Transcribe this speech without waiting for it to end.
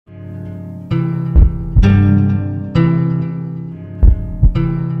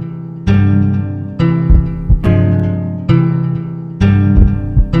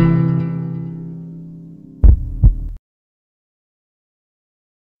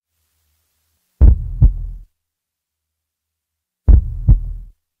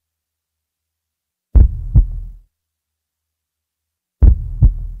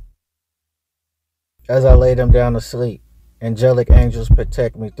As I lay them down to sleep, angelic angels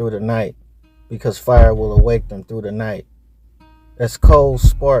protect me through the night, because fire will awake them through the night. As cold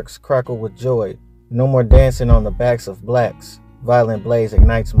sparks crackle with joy, no more dancing on the backs of blacks. Violent blaze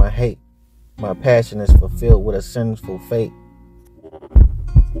ignites my hate. My passion is fulfilled with a sinful fate.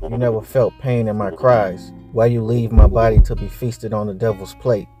 You never felt pain in my cries. Why you leave my body to be feasted on the devil's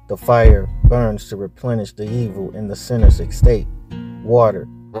plate? The fire burns to replenish the evil in the sinner's estate. Water.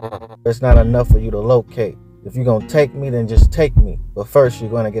 It's not enough for you to locate. If you're gonna take me, then just take me. But first you're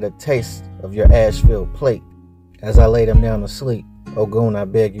gonna get a taste of your ash-filled plate. As I lay them down to sleep, Ogun, I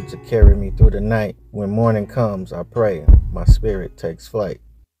beg you to carry me through the night. When morning comes, I pray, my spirit takes flight.